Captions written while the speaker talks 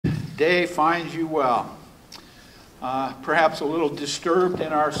day finds you well. Perhaps a little disturbed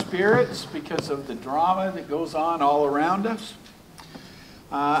in our spirits because of the drama that goes on all around us.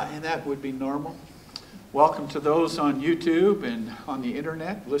 And that would be normal. Welcome to those on YouTube and on the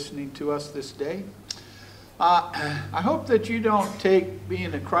internet listening to us this day. I hope that you don't take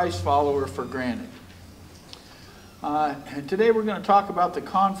being a Christ follower for granted. And today we're going to talk about the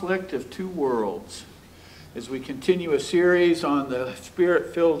conflict of two worlds as we continue a series on the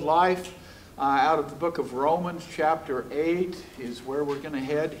Spirit-filled life out of the book of Romans, chapter 8 is where we're going to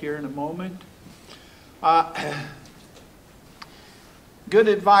head here in a moment. Good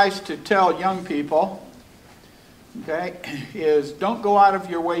advice to tell young people, okay, is don't go out of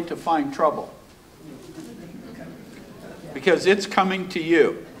your way to find trouble. Because it's coming to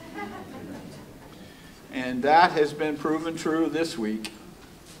you. And that has been proven true this week.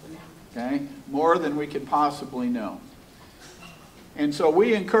 Okay? More than we could possibly know. And so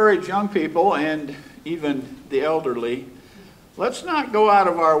we encourage young people and even the elderly, let's not go out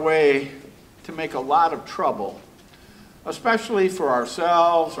of our way to make a lot of trouble, especially for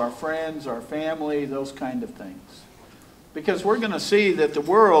ourselves, our friends, our family, those kind of things. Because we're going to see that the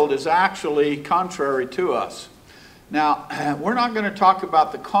world is actually contrary to us. Now, we're not going to talk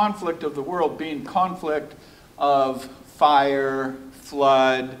about the conflict of the world being conflict of fire,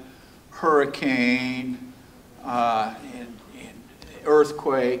 flood, hurricane,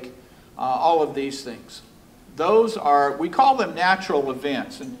 earthquake, all of these things. Those are, we call them natural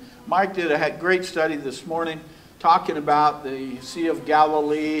events. And Mike did a great study this morning talking about the Sea of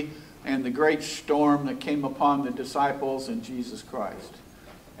Galilee and the great storm that came upon the disciples and Jesus Christ.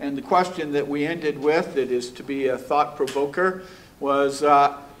 And the question that we ended with, that is to be a thought provoker, was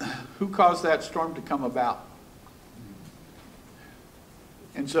who caused that storm to come about?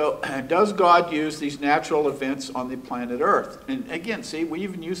 And so, does God use these natural events on the planet Earth? And again, see, we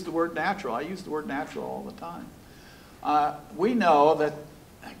even use the word natural. I use the word natural all the time. We know that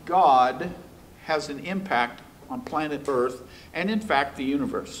God has an impact on planet Earth and, in fact, the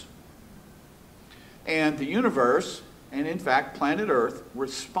universe. And the universe, and in fact, planet Earth,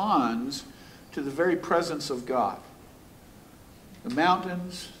 responds to the very presence of God. The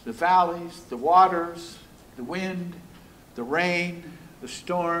mountains, the valleys, the waters, the wind, the rain, the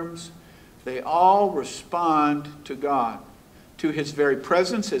storms, they all respond to God. To His very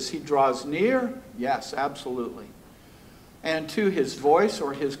presence as He draws near, yes, absolutely. And to His voice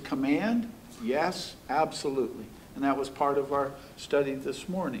or His command, yes, absolutely. And that was part of our study this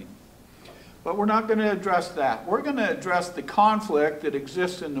morning. But we're not going to address that. We're going to address the conflict that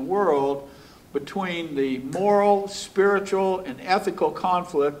exists in the world between the moral, spiritual, and ethical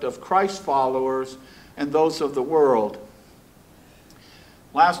conflict of Christ followers and those of the world.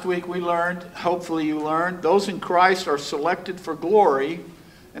 Last week we learned, hopefully you learned, those in Christ are selected for glory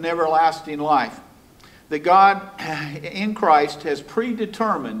and everlasting life. That God in Christ has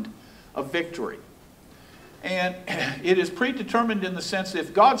predetermined a victory. And it is predetermined in the sense that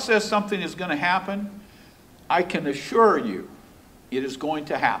if God says something is going to happen, I can assure you it is going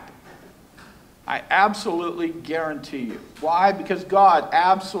to happen. I absolutely guarantee you. Why? Because God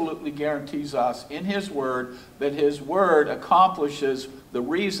absolutely guarantees us in His Word that His Word accomplishes the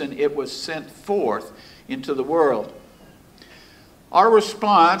reason it was sent forth into the world. Our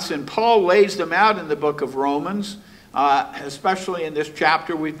response, and Paul lays them out in the book of Romans, especially in this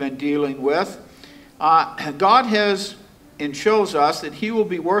chapter we've been dealing with, God has and shows us that He will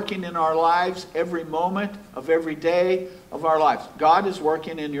be working in our lives every moment of every day of our lives. God is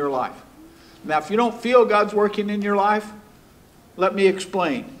working in your life. Now, if you don't feel God's working in your life, let me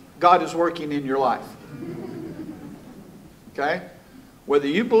explain. God is working in your life. Okay? Whether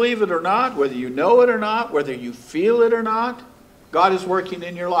you believe it or not, whether you know it or not, whether you feel it or not, God is working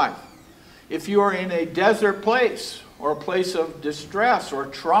in your life. If you are in a desert place or a place of distress or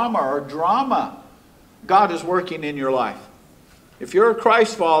trauma or drama, God is working in your life. If you're a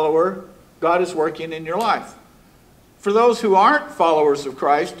Christ follower, God is working in your life. For those who aren't followers of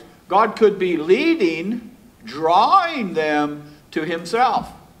Christ, God could be leading, drawing them to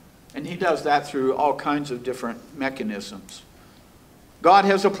Himself. And He does that through all kinds of different mechanisms. God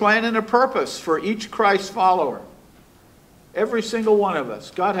has a plan and a purpose for each Christ follower. Every single one of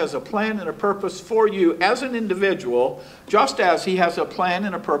us. God has a plan and a purpose for you as an individual, just as He has a plan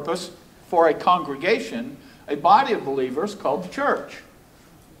and a purpose for a congregation, a body of believers called the church.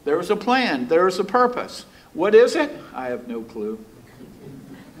 There is a plan. There is a purpose. What is it? I have no clue.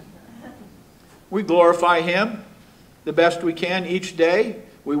 We glorify Him the best we can each day.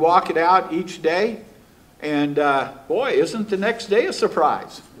 We walk it out each day. And boy, isn't the next day a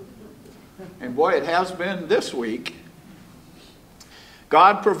surprise? And boy, it has been this week.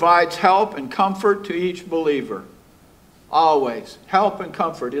 God provides help and comfort to each believer. Always. Help and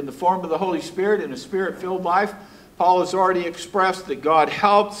comfort in the form of the Holy Spirit in a Spirit-filled life. Paul has already expressed that God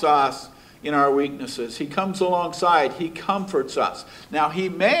helps us in our weaknesses. He comes alongside. He comforts us. Now, he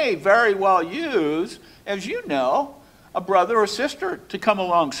may very well use, as you know, a brother or sister to come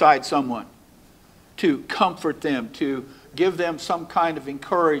alongside someone, to comfort them, to give them some kind of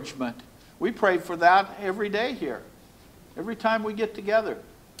encouragement. We pray for that every day here, every time we get together,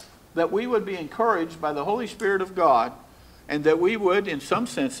 that we would be encouraged by the Holy Spirit of God, and that we would, in some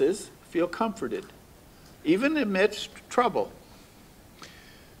senses, feel comforted, even amidst trouble.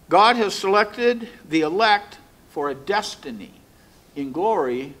 God has selected the elect for a destiny in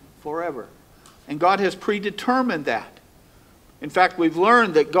glory forever. And God has predetermined that. In fact, we've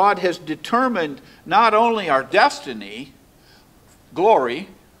learned that God has determined not only our destiny, glory,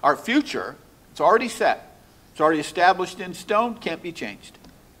 our future, it's already set. It's already established in stone, can't be changed.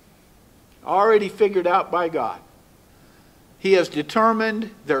 Already figured out by God. He has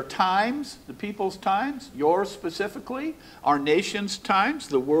determined their times, the people's times, yours specifically, our nation's times,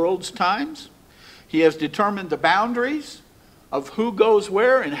 the world's times. He has determined the boundaries of who goes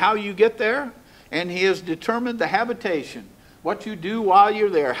where and how you get there. And he has determined the habitation, what you do while you're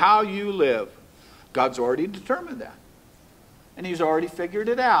there, how you live. God's already determined that. And he's already figured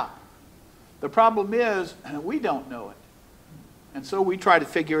it out. The problem is, we don't know it. And so we try to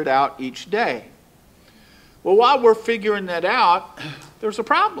figure it out each day. Well, while we're figuring that out, there's a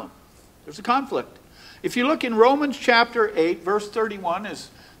problem. There's a conflict. If you look in Romans chapter 8, verse 31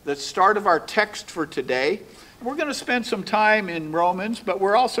 is the start of our text for today. We're going to spend some time in Romans, but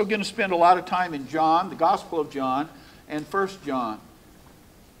we're also going to spend a lot of time in John, the Gospel of John, and 1 John.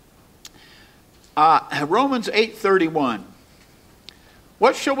 Romans 8:31.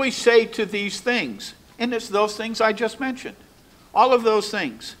 What shall we say to these things? And it's those things I just mentioned. All of those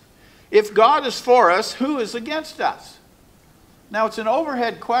things. If God is for us, who is against us? Now, it's an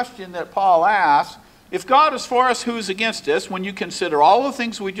overhead question that Paul asks. If God is for us, who is against us? When you consider all the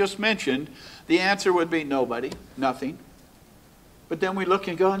things we just mentioned, the answer would be nobody, nothing. But then we look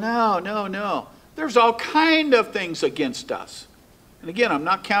and go, no. There's all kind of things against us. And again, I'm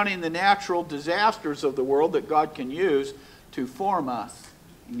not counting the natural disasters of the world that God can use to form us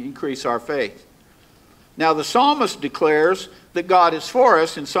and increase our faith. Now, the psalmist declares that God is for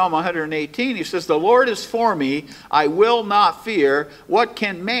us in Psalm 118. He says, "The Lord is for me, I will not fear. What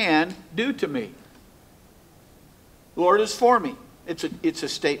can man do to me?" The Lord is for me. It's a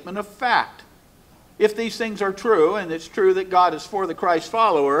statement of fact. If these things are true, and it's true that God is for the Christ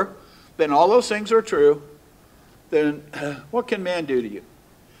follower, then all those things are true. Then what can man do to you?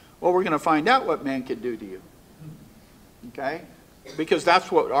 Well, we're going to find out what man can do to you. Okay? Because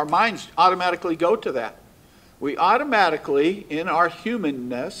that's what our minds automatically go to that. We automatically, in our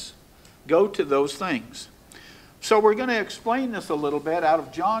humanness, go to those things. So we're going to explain this a little bit out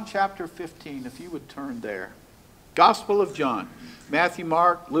of John chapter 15, if you would turn there. Gospel of John. Matthew,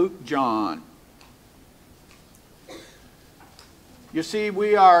 Mark, Luke, John. You see,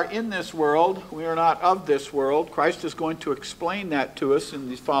 we are in this world. We are not of this world. Christ is going to explain that to us in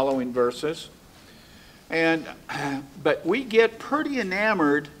these following verses. But we get pretty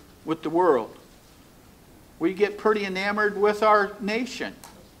enamored with the world. We get pretty enamored with our nation.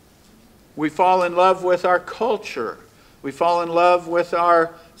 We fall in love with our culture. We fall in love with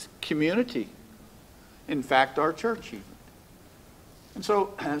our community. In fact, our church even. And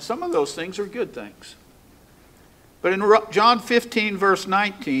so some of those things are good things. But in John 15, verse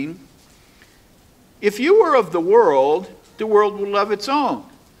 19, if you were of the world would love its own.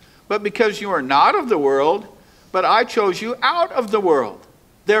 But because you are not of the world, but I chose you out of the world,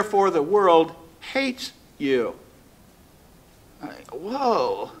 therefore the world hates you.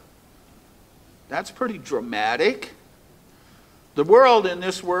 Whoa, that's pretty dramatic. The world in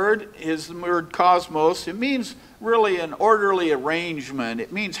this word is the word cosmos. It means really an orderly arrangement.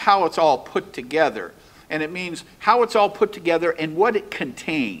 It means how it's all put together. And it means how it's all put together and what it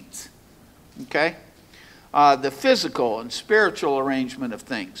contains. Okay? The physical and spiritual arrangement of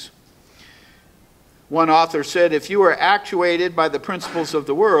things. One author said, if you were actuated by the principles of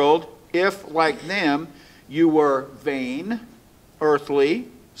the world, if, like them, you were vain, earthly,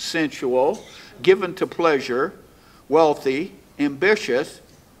 sensual, given to pleasure, wealthy, ambitious,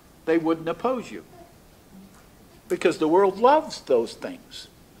 they wouldn't oppose you. Because the world loves those things.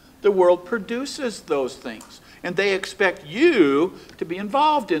 The world produces those things. And they expect you to be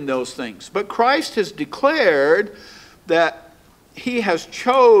involved in those things. But Christ has declared that he has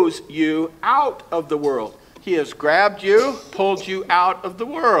chose you out of the world. He has grabbed you, pulled you out of the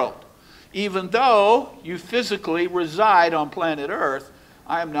world. Even though you physically reside on planet Earth,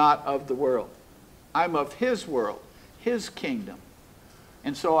 I am not of the world. I'm of his world, his kingdom.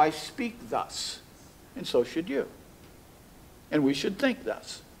 And so I speak thus. And so should you. And we should think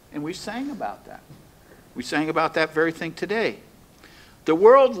thus. And we sang about that. We sang about that very thing today. The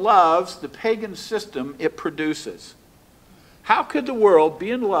world loves the pagan system it produces. How could the world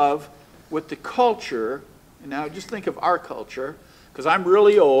be in love with the culture? And now just think of our culture, because I'm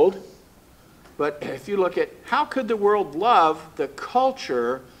really old. But if you look at, how could the world love the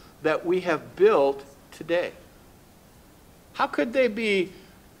culture that we have built today? How could they be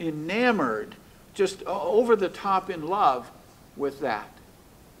enamored, just over the top in love with that?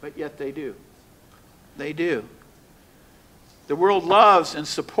 But yet they do. They do. The world loves and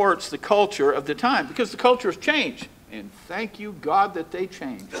supports the culture of the time because the cultures change. And thank you, God, that they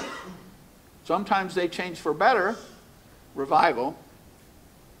change. Sometimes they change for better, revival.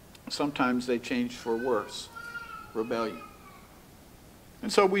 Sometimes they change for worse, rebellion.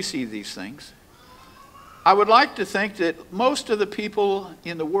 And so we see these things. I would like to think that most of the people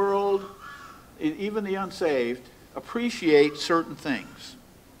in the world, even the unsaved, appreciate certain things.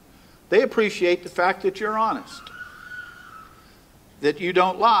 They appreciate the fact that you're honest, that you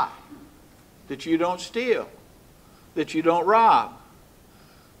don't lie, that you don't steal, that you don't rob,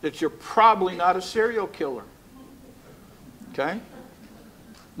 that you're probably not a serial killer. Okay?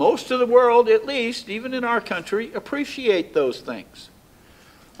 Most of the world, at least, even in our country, appreciate those things.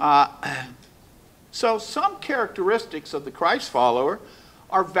 So some characteristics of the Christ follower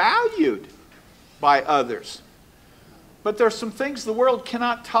are valued by others. But there's some things the world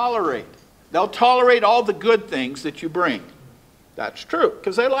cannot tolerate. They'll tolerate all the good things that you bring. That's true,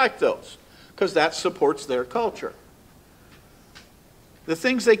 because they like those, because that supports their culture. The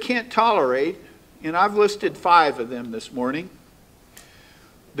things they can't tolerate, and I've listed 5 of them this morning.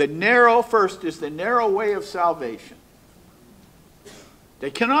 First is the narrow way of salvation.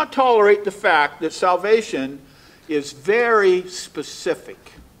 They cannot tolerate the fact that salvation is very specific.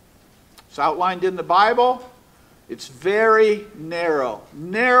 It's outlined in the Bible. It's very narrow.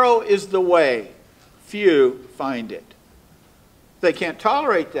 Narrow is the way. Few find it. They can't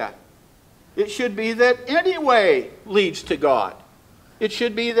tolerate that. It should be that any way leads to God. It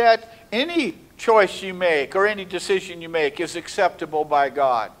should be that any choice you make or any decision you make is acceptable by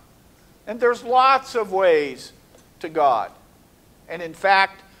God. And there's lots of ways to God. And in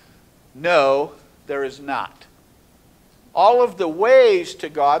fact, no, there is not. All of the ways to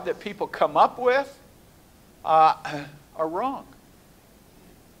God that people come up with are wrong.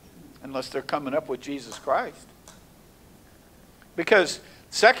 Unless they're coming up with Jesus Christ. Because,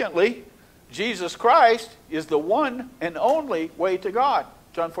 secondly, Jesus Christ is the one and only way to God.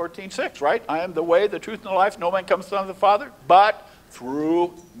 John 14:6, right? I am the way, the truth, and the life. No man comes to the Father but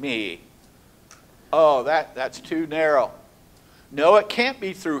through me. Oh, that's too narrow. No, it can't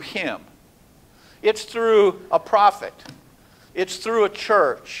be through him. It's through a prophet. It's through a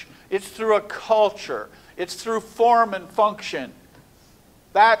church. It's through a culture. It's through form and function.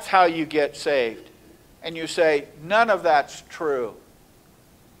 That's how you get saved. And you say, none of that's true.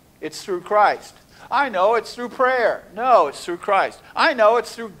 It's through Christ. I know it's through prayer. No, it's through Christ. I know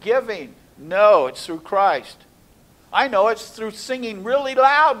it's through giving. No, it's through Christ. I know it's through singing really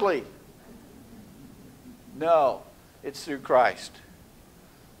loudly. No, it's through Christ.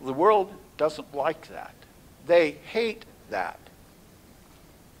 The world doesn't like that. They hate that.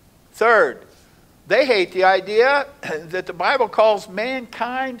 Third, they hate the idea that the Bible calls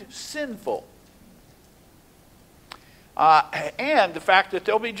mankind sinful. And the fact that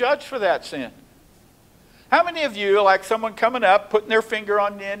they'll be judged for that sin. How many of you, like someone coming up, putting their finger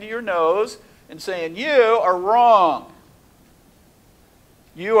on the end of your nose and saying, you are wrong.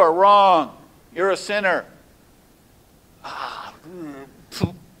 You are wrong. You're a sinner.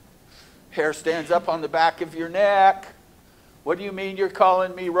 Hair stands up on the back of your neck. What do you mean you're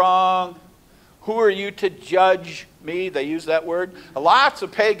calling me wrong? Who are you to judge me? They use that word. Lots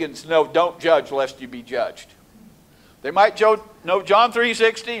of pagans know don't judge lest you be judged. They might know John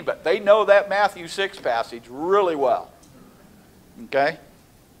 3:16, but they know that Matthew 6 passage really well. Okay?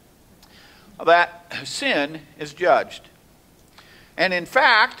 That sin is judged. And in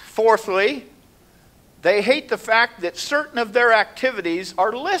fact, fourthly, they hate the fact that certain of their activities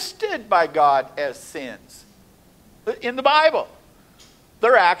are listed by God as sins. In the Bible.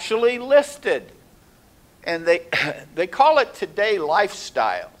 They're actually listed. And they call it today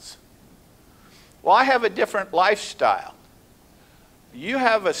lifestyles. Well, I have a different lifestyle. You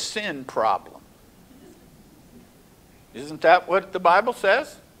have a sin problem. Isn't that what the Bible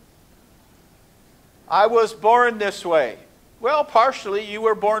says? I was born this way. Well, partially you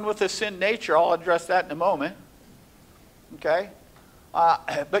were born with a sin nature. I'll address that in a moment. Okay?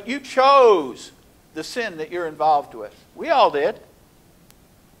 But you chose the sin that you're involved with. We all did.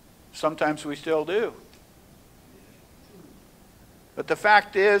 Sometimes we still do. But the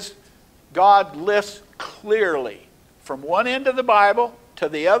fact is, God lists clearly from one end of the Bible to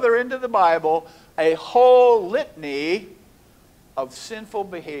the other end of the Bible a whole litany of sinful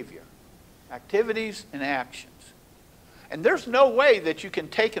behavior, activities and actions. And there's no way that you can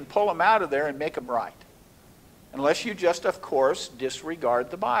take and pull them out of there and make them right. Unless you just, of course,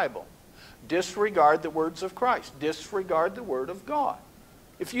 disregard the Bible. Disregard the words of Christ. Disregard the Word of God.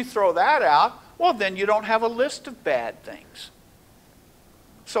 If you throw that out, well, then you don't have a list of bad things.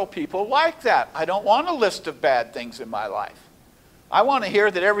 So people like that. I don't want a list of bad things in my life. I want to hear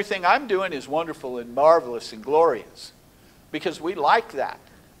that everything I'm doing is wonderful and marvelous and glorious. Because we like that.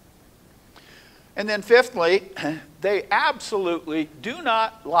 And then fifthly, they absolutely do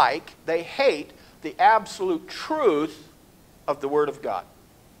not like, they hate the absolute truth of the Word of God.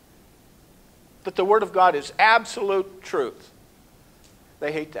 That the Word of God is absolute truth.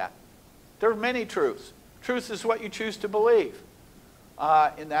 They hate that. There are many truths. Truth is what you choose to believe.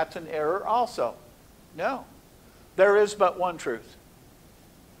 And that's an error also. No. There is but one truth.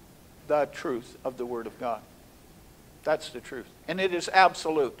 The truth of the Word of God. That's the truth. And it is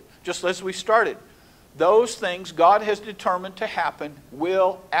absolute. Just as we started. Those things God has determined to happen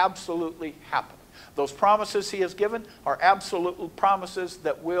will absolutely happen. Those promises He has given are absolute promises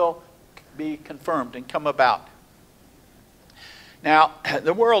that will be confirmed and come about. Now,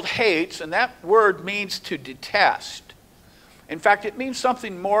 the world hates, and that word means to detest. In fact, it means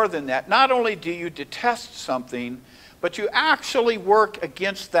something more than that. Not only do you detest something, but you actually work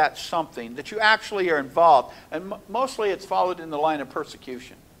against that something, that you actually are involved. And mostly it's followed in the line of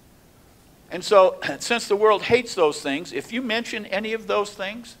persecution. And so, since the world hates those things, if you mention any of those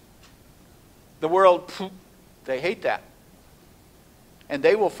things, the world, they hate that. And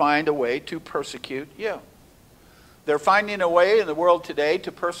they will find a way to persecute you. They're finding a way in the world today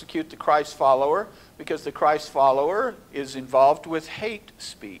to persecute the Christ follower because the Christ follower is involved with hate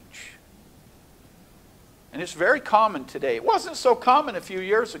speech. And it's very common today. It wasn't so common a few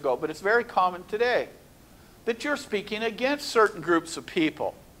years ago, but it's very common today that you're speaking against certain groups of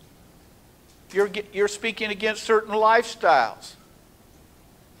people. You're speaking against certain lifestyles.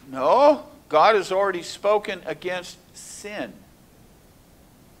 No, God has already spoken against sin.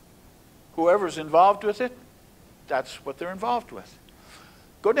 Whoever's involved with it, that's what they're involved with.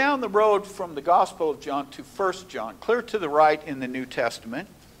 Go down the road from the Gospel of John to 1 John, clear to the right in the New Testament.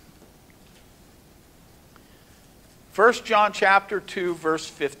 1 John chapter 2, verse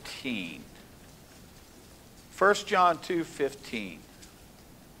 15. 1 John 2:15.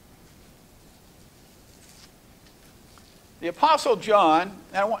 The Apostle John,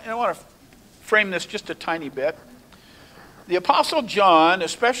 and I want to frame this just a tiny bit. The Apostle John,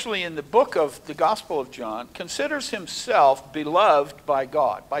 especially in the book of the Gospel of John, considers himself beloved by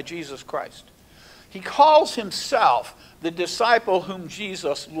God, by Jesus Christ. He calls himself the disciple whom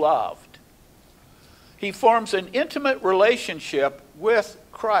Jesus loved. He forms an intimate relationship with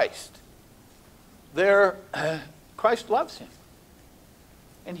Christ. Christ loves him.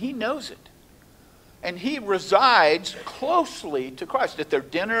 And he knows it. And he resides closely to Christ. At their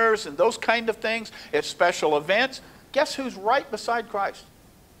dinners and those kind of things, at special events, guess who's right beside Christ?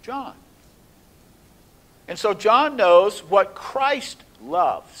 John. And so John knows what Christ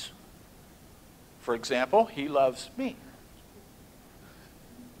loves. For example, he loves me.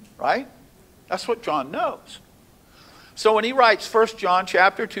 Right? That's what John knows. So when he writes 1 John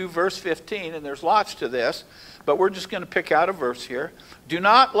chapter 2, verse 15, and there's lots to this, but we're just going to pick out a verse here. Do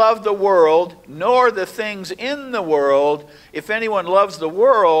not love the world, nor the things in the world. If anyone loves the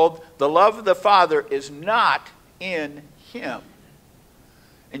world, the love of the Father is not in him.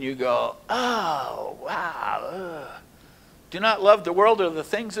 And you go, oh, wow. Do not love the world or the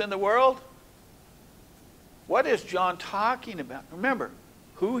things in the world? What is John talking about? Remember,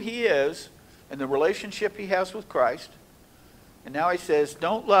 who he is and the relationship he has with Christ. And now he says,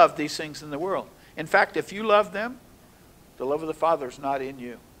 don't love these things in the world. In fact, if you love them, the love of the Father is not in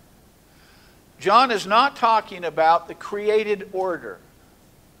you. John is not talking about the created order.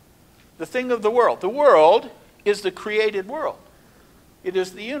 The thing of the world. The world is the created world. It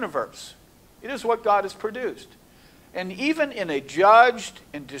is the universe. It is what God has produced. And even in a judged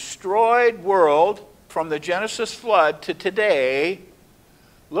and destroyed world, from the Genesis flood to today,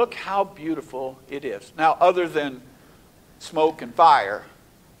 look how beautiful it is. Now, other than smoke and fire,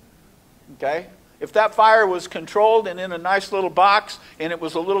 okay? If that fire was controlled and in a nice little box and it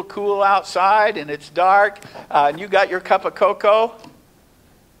was a little cool outside and it's dark and you got your cup of cocoa,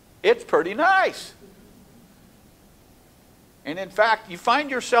 it's pretty nice. And in fact, you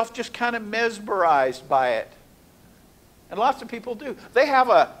find yourself just kind of mesmerized by it. And lots of people do. They have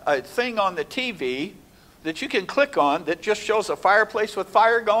a thing on the TV that you can click on that just shows a fireplace with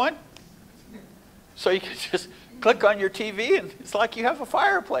fire going. So you can just click on your TV and it's like you have a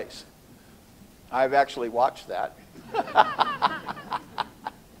fireplace. I've actually watched that.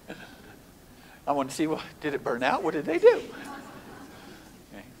 I want to see, well, did it burn out? What did they do?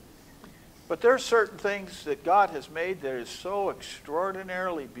 Okay. But there are certain things that God has made that is so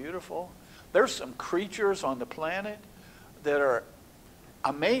extraordinarily beautiful. There's some creatures on the planet that are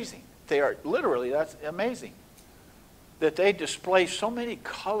amazing. They are literally, that's amazing. That they display so many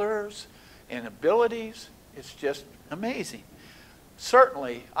colors and abilities. It's just amazing.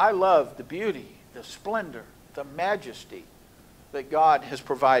 Certainly, I love the beauty, the splendor, the majesty that God has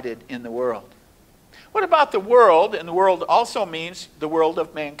provided in the world. What about the world? And the world also means the world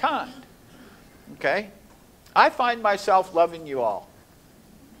of mankind. Okay? I find myself loving you all.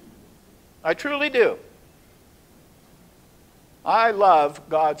 I truly do. I love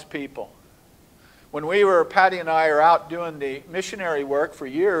God's people. When Patty and I are out doing the missionary work for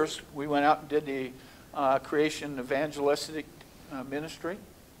years, we went out and did the creation evangelistic ministry.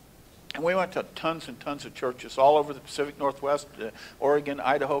 And we went to tons and tons of churches all over the Pacific Northwest, Oregon,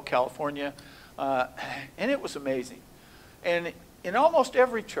 Idaho, California. And it was amazing. And in almost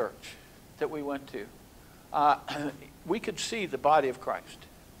every church that we went to, we could see the body of Christ.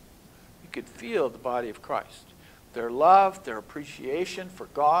 You could feel the body of Christ. Their love, their appreciation for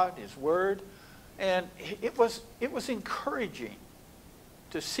God, His Word. And it was encouraging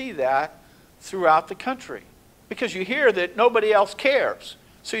to see that throughout the country. Because you hear that nobody else cares.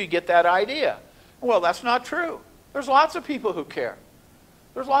 So you get that idea. Well, that's not true. There's lots of people who care.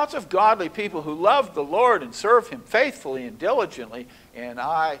 There's lots of godly people who love the Lord and serve Him faithfully and diligently. And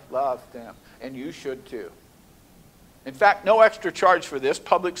I love them. And you should too. In fact, no extra charge for this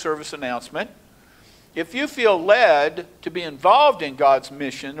public service announcement. If you feel led to be involved in God's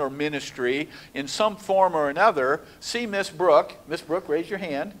mission or ministry in some form or another, see Miss Brooke. Miss Brooke, raise your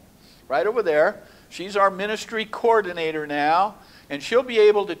hand. Right over there. She's our ministry coordinator now. And she'll be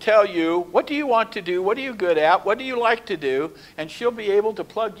able to tell you, what do you want to do? What are you good at? What do you like to do? And she'll be able to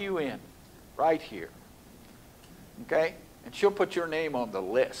plug you in right here. Okay? And she'll put your name on the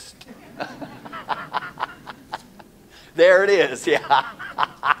list. There it is. Yeah.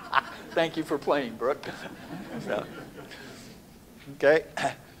 Thank you for playing, Brooke. So, okay.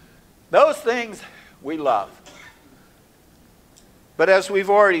 Those things we love. But as we've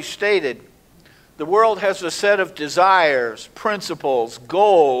already stated, the world has a set of desires, principles,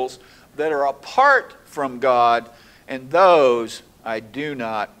 goals that are apart from God, and those I do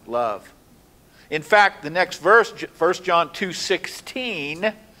not love. In fact, the next verse, 1 John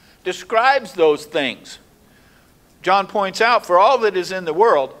 2:16, describes those things. John points out, for all that is in the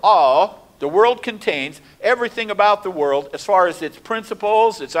world, the world contains everything about the world as far as its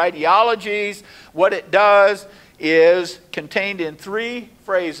principles, its ideologies, what it does is contained in three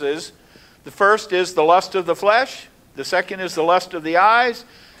phrases. The first is the lust of the flesh, the second is the lust of the eyes,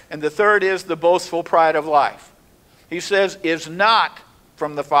 and the third is the boastful pride of life. He says, is not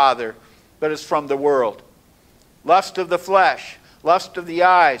from the Father, but is from the world. Lust of the flesh, lust of the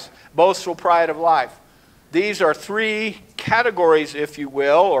eyes, boastful pride of life. These are three categories, if you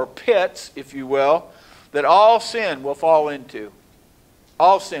will, or pits, if you will, that all sin will fall into.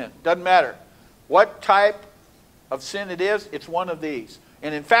 All sin. Doesn't matter what type of sin it is, it's one of these.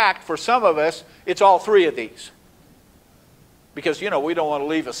 And in fact, for some of us, it's all three of these. Because, we don't want to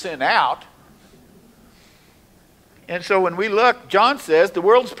leave a sin out. And so when we look, John says, the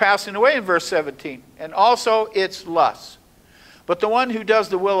world's passing away in verse 17. And also its lusts. But the one who does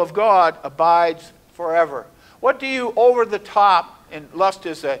the will of God abides forever. What do you over-the-top, and lust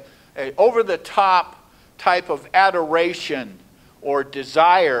is a over-the-top type of adoration or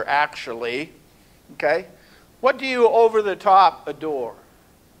desire, actually. Okay? What do you over-the-top adore?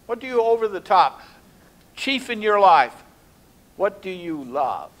 What do you over-the-top? Chief in your life, what do you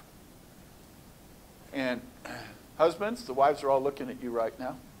love? And husbands, the wives are all looking at you right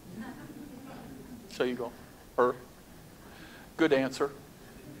now. So you go, Good answer.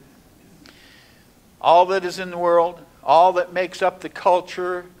 All that is in the world, all that makes up the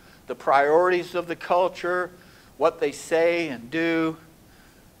culture, the priorities of the culture, what they say and do,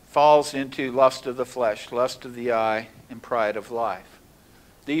 falls into lust of the flesh, lust of the eye, and pride of life.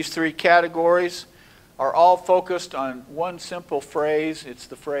 These three categories are all focused on one simple phrase. It's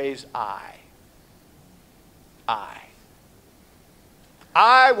the phrase I.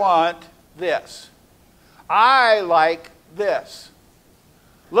 I want this. I like this.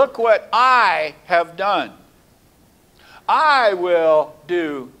 Look what I have done. I will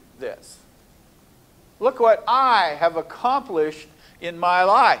do this. Look what I have accomplished in my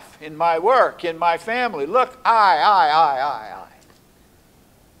life, in my work, in my family. Look, I.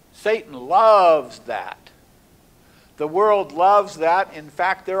 Satan loves that. The world loves that. In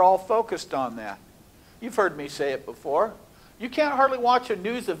fact, they're all focused on that. You've heard me say it before. You can't hardly watch a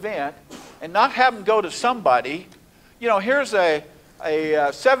news event and not have them go to somebody. You know, here's a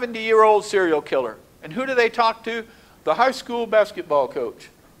 70-year-old serial killer. And who do they talk to? The high school basketball coach.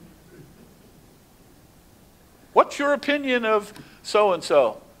 What's your opinion of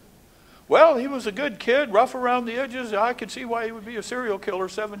so-and-so? Well, he was a good kid, rough around the edges. I could see why he would be a serial killer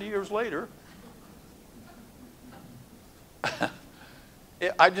 70 years later.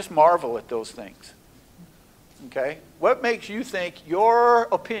 I just marvel at those things. Okay? What makes you think your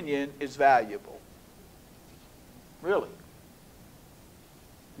opinion is valuable? Really?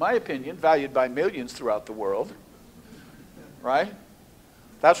 My opinion, valued by millions throughout the world. Right?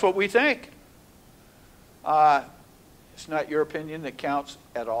 That's what we think. It's not your opinion that counts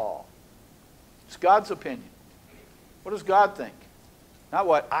at all. It's God's opinion. What does God think? Not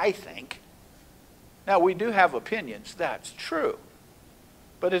what I think. Now, we do have opinions. That's true.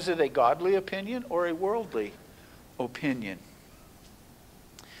 But is it a godly opinion or a worldly opinion?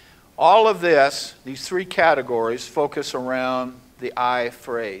 All of this, these three categories, focus around the I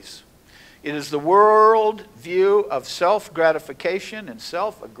phrase. It is the world view of self-gratification and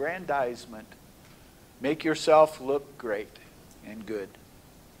self-aggrandizement. Make yourself look great and good.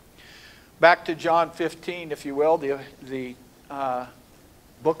 Back to John 15, if you will, the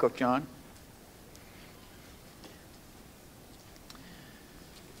book of John.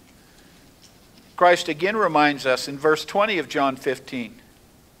 Christ again reminds us in verse 20 of John 15.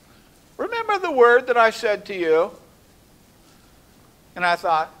 Remember the word that I said to you? And I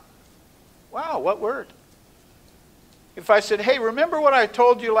thought, wow, what word? If I said, hey, remember what I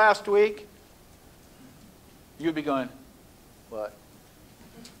told you last week? You'd be going, what?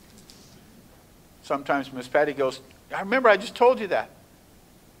 Sometimes Miss Patty goes, I remember I just told you that.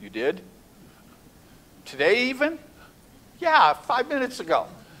 You did? Today even? Yeah, 5 minutes ago.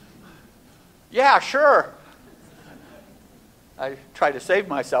 Yeah, sure. I try to save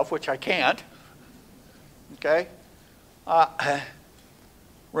myself, which I can't. Okay?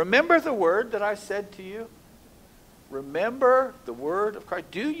 Remember the word that I said to you? Remember the word of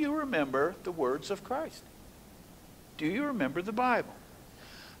Christ. Do you remember the words of Christ? Do you remember the Bible?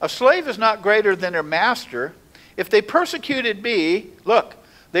 A slave is not greater than their master. If they persecuted me, look,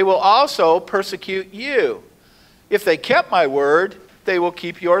 they will also persecute you. If they kept my word, they will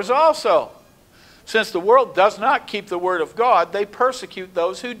keep yours also. Since the world does not keep the word of God, they persecute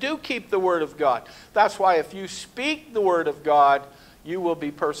those who do keep the word of God. That's why if you speak the word of God, you will be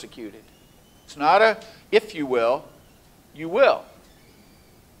persecuted. It's not a if you will, you will.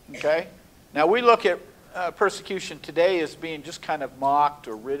 Okay? Now we look at persecution today as being just kind of mocked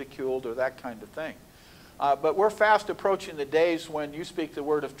or ridiculed or that kind of thing. But we're fast approaching the days when you speak the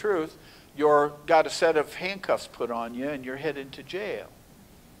word of truth, you're got a set of handcuffs put on you and you're headed to jail.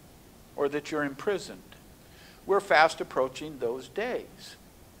 Or that you're imprisoned. We're fast approaching those days.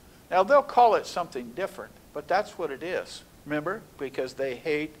 Now they'll call it something different, but that's what it is. Remember? Because they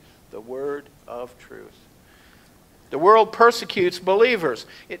hate the word of truth. The world persecutes believers.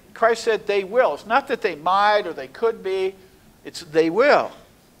 Christ said they will. It's not that they might or they could be. It's they will.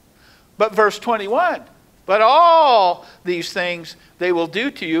 But verse 21, but all these things they will do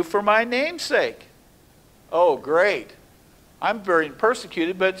to you for my name's sake. Oh, great. I'm being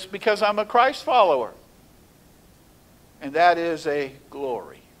persecuted, but it's because I'm a Christ follower. And that is a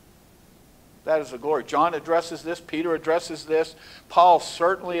glory. That is a glory. John addresses this. Peter addresses this. Paul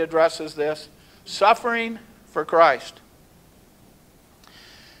certainly addresses this. Suffering for Christ.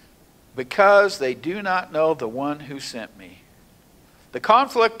 Because they do not know the one who sent me. The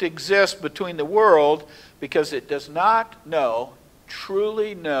conflict exists between the world because it does not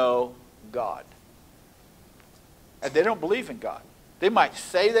truly know God. And they don't believe in God. They might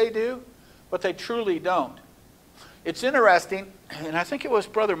say they do, but they truly don't. It's interesting, and I think it was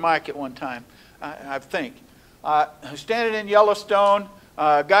Brother Mike at one time, I think, standing in Yellowstone,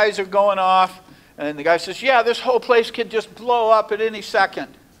 guys are going off, and the guy says, yeah, this whole place could just blow up at any second.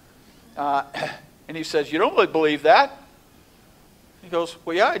 And he says, you don't really believe that? He goes,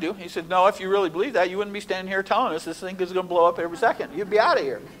 well, yeah, I do. He said, no, if you really believe that, you wouldn't be standing here telling us this thing is going to blow up every second. You'd be out of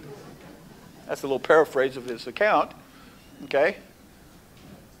here. That's a little paraphrase of his account. Okay?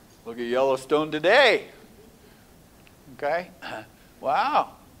 Look at Yellowstone today. Okay?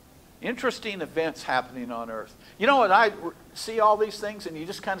 Wow. Interesting events happening on earth. You know, when I see all these things and you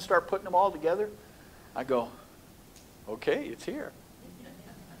just kind of start putting them all together, I go, Okay, it's here.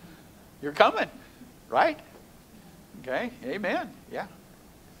 You're coming, right? Okay, amen. Yeah.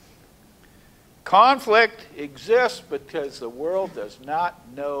 Conflict exists because the world does not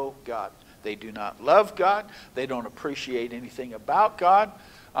know God. They do not love God. They don't appreciate anything about God.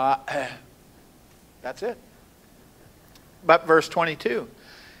 That's it. But verse 22.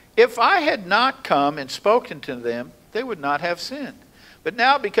 If I had not come and spoken to them, they would not have sinned. But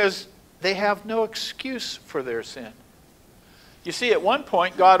now because they have no excuse for their sin. You see, at one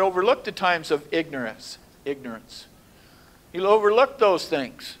point, God overlooked the times of ignorance. He overlooked those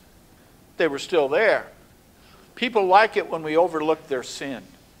things. They were still there. People like it when we overlook their sin.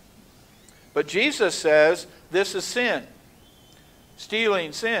 But Jesus says, this is sin.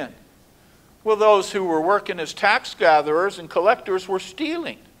 Stealing, sin. Well, those who were working as tax gatherers and collectors were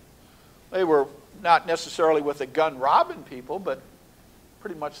stealing. They were not necessarily with a gun robbing people, but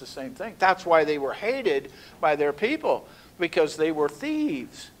pretty much the same thing. That's why they were hated by their people, because they were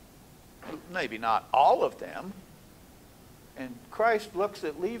thieves. Maybe not all of them. And Christ looks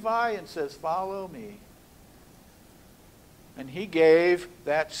at Levi and says, follow me. And he gave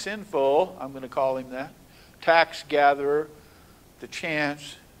that sinful, I'm going to call him that, tax gatherer the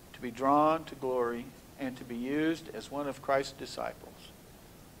chance to be drawn to glory and to be used as one of Christ's disciples.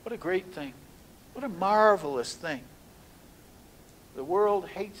 What a great thing. What a marvelous thing. The world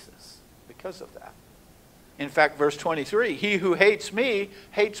hates us because of that. In fact, verse 23, he who hates me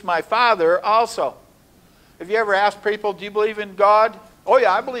hates my Father also. Have you ever asked people, do you believe in God? Oh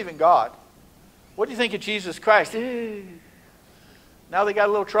yeah, I believe in God. What do you think of Jesus Christ? Now they got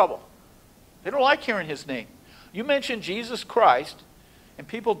a little trouble. They don't like hearing his name. You mention Jesus Christ, and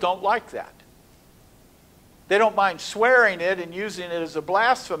people don't like that. They don't mind swearing it and using it as a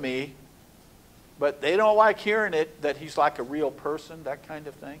blasphemy, but they don't like hearing it that he's like a real person, that kind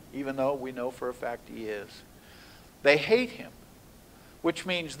of thing, even though we know for a fact he is. They hate him, which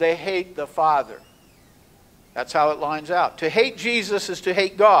means they hate the Father. That's how it lines out. To hate Jesus is to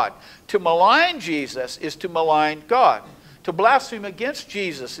hate God. To malign Jesus is to malign God. To blaspheme against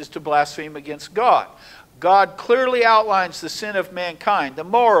Jesus is to blaspheme against God. God clearly outlines the sin of mankind, the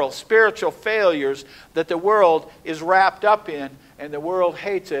moral, spiritual failures that the world is wrapped up in, and the world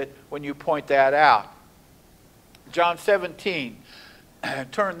hates it when you point that out. John 17,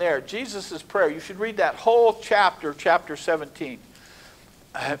 turn there. Jesus' prayer, you should read that whole chapter, chapter 17.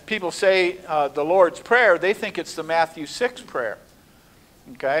 People say the Lord's Prayer, they think it's the Matthew 6 prayer.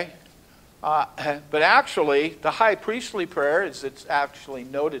 Okay? But actually, the high priestly prayer, as it's actually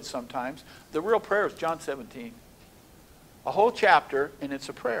noted sometimes, the real prayer is John 17. A whole chapter, and it's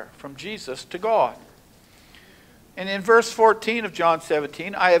a prayer from Jesus to God. And in verse 14 of John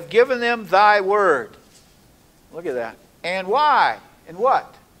 17, I have given them thy word. Look at that. And why? And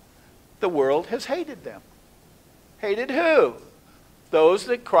what? The world has hated them. Hated who? Those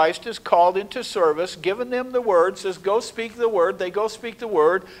that Christ has called into service, given them the word, says go speak the word. They go speak the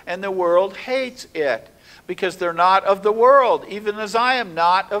word, and the world hates it because they're not of the world, even as I am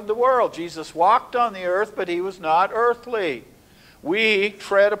not of the world. Jesus walked on the earth, but he was not earthly. We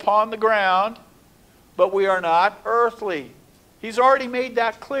tread upon the ground, but we are not earthly. He's already made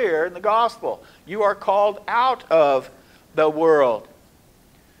that clear in the gospel. You are called out of the world.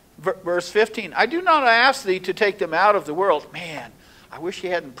 Verse 15, I do not ask thee to take them out of the world. Man, I wish he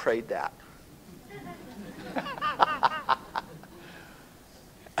hadn't prayed that.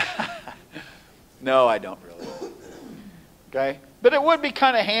 No, I don't really. Okay? But it would be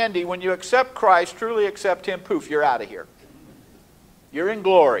kind of handy when you accept Christ, truly accept him, poof, you're out of here. You're in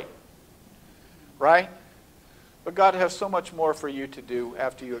glory. Right? But God has so much more for you to do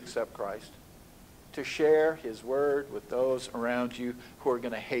after you accept Christ. To share his word with those around you who are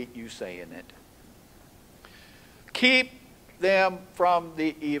going to hate you saying it. Keep them from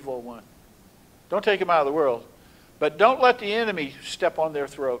the evil one. Don't take them out of the world. But don't let the enemy step on their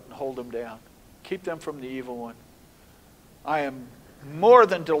throat and hold them down. Keep them from the evil one. I am more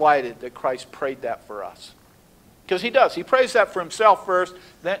than delighted that Christ prayed that for us. Because he does. He prays that for himself first.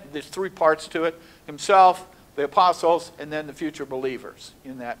 Then there's three parts to it. Himself, the apostles, and then the future believers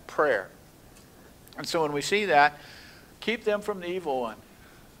in that prayer. And so when we see that, keep them from the evil one.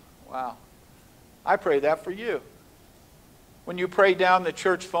 Wow. I pray that for you. When you pray down the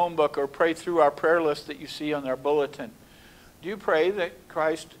church phone book or pray through our prayer list that you see on our bulletin, do you pray that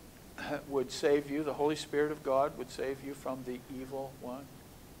Christ would save you, the Holy Spirit of God would save you from the evil one?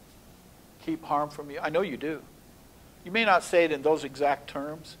 Keep harm from you. I know you do. You may not say it in those exact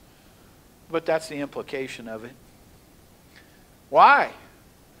terms, but that's the implication of it. Why?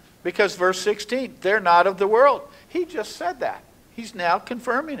 Because verse 16, they're not of the world. He just said that. He's now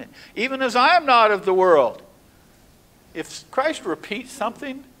confirming it. Even as I am not of the world. If Christ repeats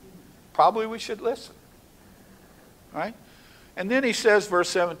something, probably we should listen. Right? And then he says, verse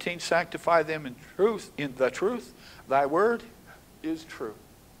 17, sanctify them in truth, in the truth. Thy word is true.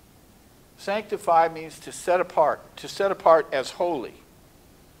 Sanctify means to set apart as holy.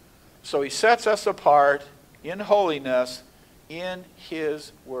 So he sets us apart in holiness in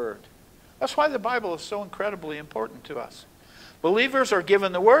his word. That's why the Bible is so incredibly important to us. Believers are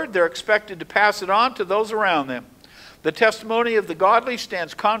given the word. They're expected to pass it on to those around them. The testimony of the godly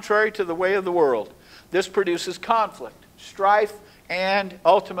stands contrary to the way of the world. This produces conflict, strife, and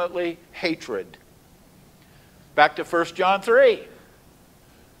ultimately hatred. Back to 1 John 3. I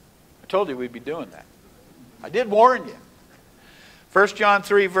told you we'd be doing that. I did warn you. 1 John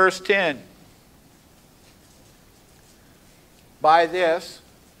 3 verse 10. By this,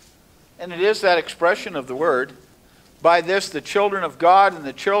 and it is that expression of the word, by this the children of God and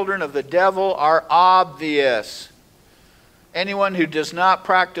the children of the devil are obvious. Anyone who does not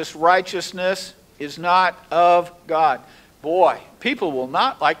practice righteousness is not of God. Boy, people will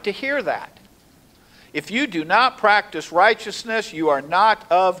not like to hear that. If you do not practice righteousness, you are not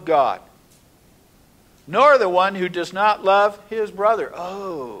of God. Nor the one who does not love his brother.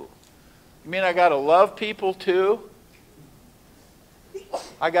 Oh, you mean I got to love people too?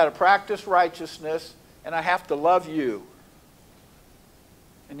 I got to practice righteousness and I have to love you.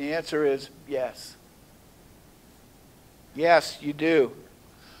 And the answer is yes. Yes, you do.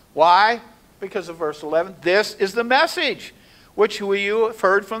 Why? Because of verse 11. This is the message which you have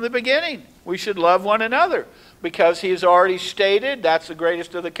heard from the beginning. We should love one another. Because he's already stated, that's the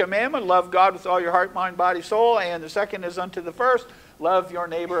greatest of the commandment. Love God with all your heart, mind, body, soul. And the second is unto the first. Love your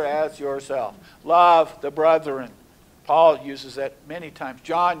neighbor as yourself. Love the brethren. Paul uses that many times.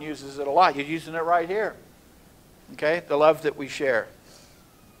 John uses it a lot. He's using it right here. Okay? The love that we share.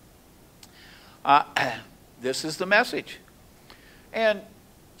 This is the message. And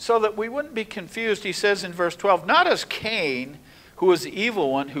so that we wouldn't be confused, he says in verse 12, not as Cain, who was the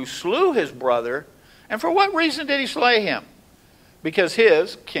evil one, who slew his brother. And for what reason did he slay him? Because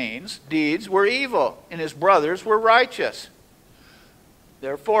Cain's, deeds were evil, and his brothers were righteous.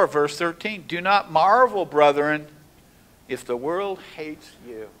 Therefore, verse 13, do not marvel, brethren, if the world hates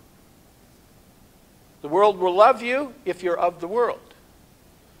you. The world will love you if you're of the world.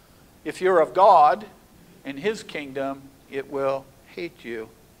 If you're of God and his kingdom, it will hate you.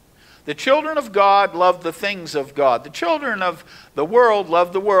 The children of God love the things of God. The children of the world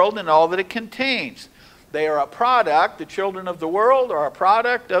love the world and all that it contains. They are a product, the children of the world are a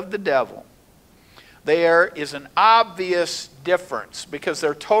product of the devil. There is an obvious difference because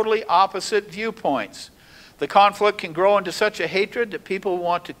they're totally opposite viewpoints. The conflict can grow into such a hatred that people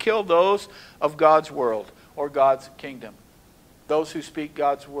want to kill those of God's world or God's kingdom. Those who speak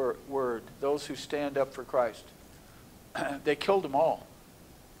God's word, those who stand up for Christ. They killed them all.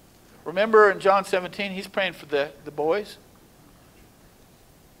 Remember in John 17, he's praying for the boys.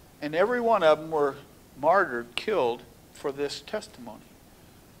 And every one of them were martyred, killed for this testimony.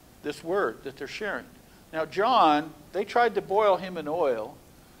 This word that they're sharing. Now John, they tried to boil him in oil.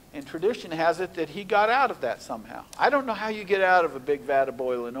 And tradition has it that he got out of that somehow. I don't know how you get out of a big vat of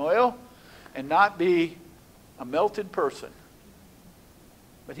boiling oil and not be a melted person.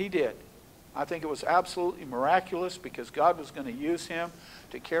 But he did. I think it was absolutely miraculous because God was going to use him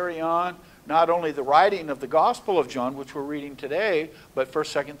to carry on not only the writing of the Gospel of John, which we're reading today, but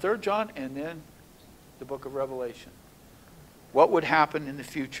 1st, 2nd, 3rd John, and then the book of Revelation. What would happen in the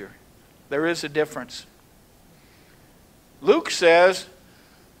future? There is a difference. Luke says,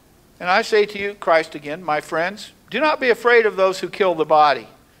 and I say to you, Christ again, my friends, do not be afraid of those who kill the body,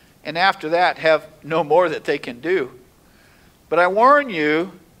 and after that have no more that they can do. But I warn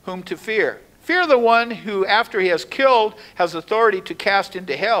you whom to fear. Fear the one who, after he has killed, has authority to cast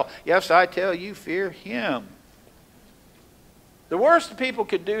into hell. Yes, I tell you, fear him. The worst people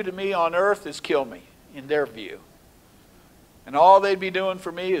could do to me on earth is kill me, in their view. And all they'd be doing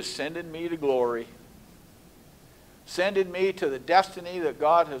for me is sending me to glory. Sending me to the destiny that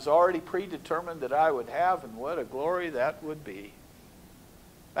God has already predetermined that I would have, and what a glory that would be.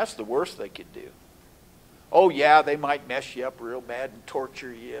 That's the worst they could do. Oh yeah, they might mess you up real bad and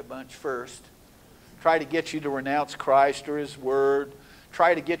torture you a bunch first. Try to get you to renounce Christ or his word.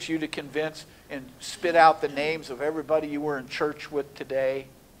 Try to get you to convince and spit out the names of everybody you were in church with today.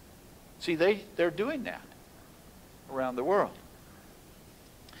 See, they're doing that around the world.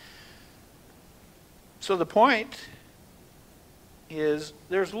 So the point is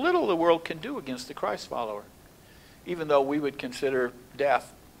there's little the world can do against the Christ follower, even though we would consider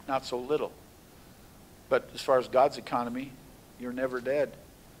death not so little. But as far as God's economy, you're never dead.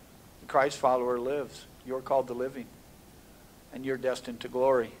 The Christ follower lives. You're called the living. and you're destined to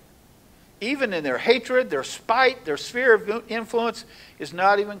glory. Even in their hatred, their spite, their sphere of influence is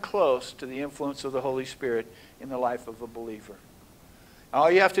not even close to the influence of the Holy Spirit in the life of a believer. All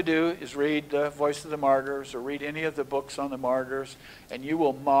you have to do is read the Voice of the Martyrs or read any of the books on the martyrs, and you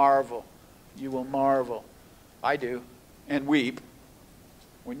will marvel. You will marvel. I do, and weep.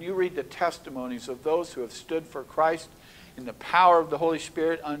 When you read the testimonies of those who have stood for Christ in the power of the Holy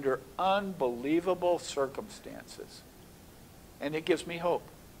Spirit under unbelievable circumstances. And it gives me hope.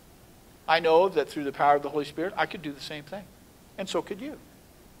 I know that through the power of the Holy Spirit, I could do the same thing. And so could you.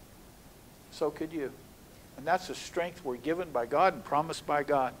 So could you. And that's the strength we're given by God and promised by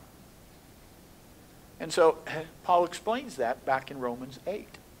God. And so Paul explains that back in Romans 8,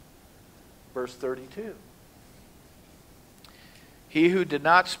 verse 32. He who did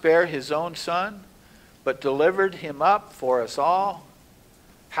not spare his own son, but delivered him up for us all,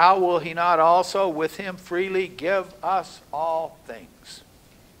 how will he not also with him freely give us all things?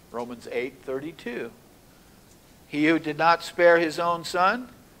 Romans 8:32. He who did not spare his own son,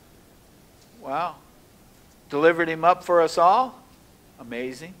 wow, delivered him up for us all.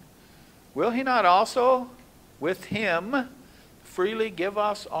 Amazing. Will he not also with him freely give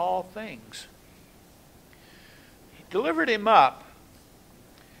us all things? He delivered him up.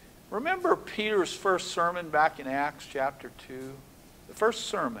 Remember Peter's first sermon back in Acts chapter 2? The first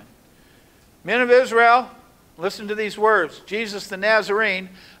sermon. Men of Israel, listen to these words. Jesus the Nazarene,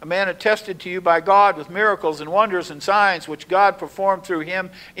 a man attested to you by God with miracles and wonders and signs which God performed through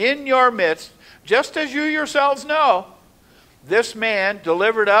him in your midst, just as you yourselves know. This man,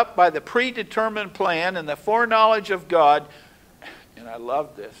 delivered up by the predetermined plan and the foreknowledge of God, and I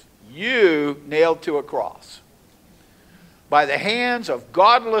love this, you nailed to a cross by the hands of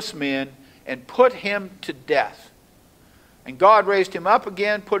godless men and put him to death. And God raised him up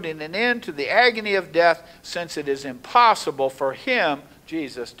again, putting an end to the agony of death, since it is impossible for him,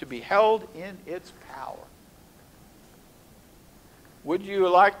 Jesus, to be held in its power. Would you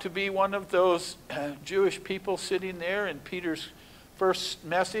like to be one of those Jewish people sitting there in Peter's first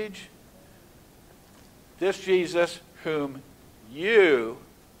message? This Jesus whom you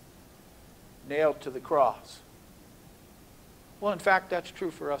nailed to the cross. Well, in fact, that's true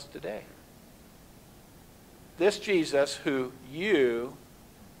for us today. This Jesus who you,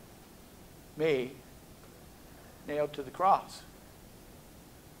 me, nailed to the cross.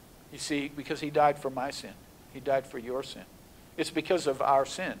 You see, because he died for my sin. He died for your sin. It's because of our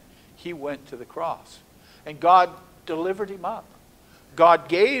sin. He went to the cross. And God delivered him up. God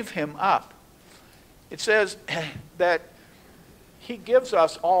gave him up. It says that he gives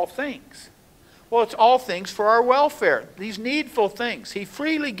us all things. Well, it's all things for our welfare. These needful things. He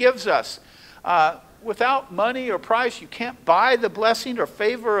freely gives us. Without money or price, you can't buy the blessing or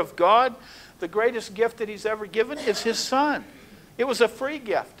favor of God. The greatest gift that he's ever given is his Son. It was a free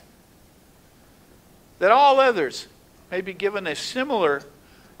gift. That all others may be given a similar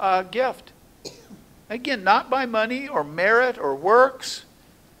gift. Again, not by money or merit or works.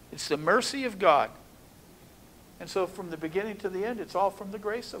 It's the mercy of God. And so from the beginning to the end, it's all from the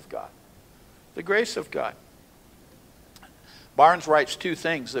grace of God. The grace of God. Barnes writes two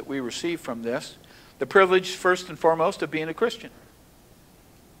things that we receive from this. The privilege, first and foremost, of being a Christian.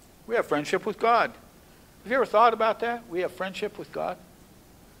 We have friendship with God. Have you ever thought about that? We have friendship with God.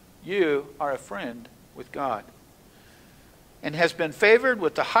 You are a friend with God. And has been favored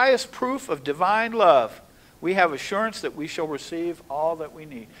with the highest proof of divine love. We have assurance that we shall receive all that we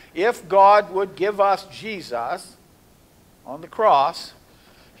need. If God would give us Jesus on the cross,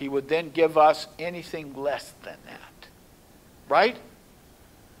 he would then give us anything less than that. Right?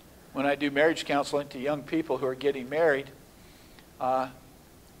 When I do marriage counseling to young people who are getting married, kind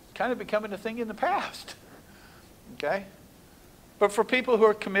of becoming a thing in the past. Okay? But for people who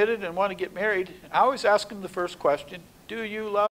are committed and want to get married, I always ask them the first question, do you love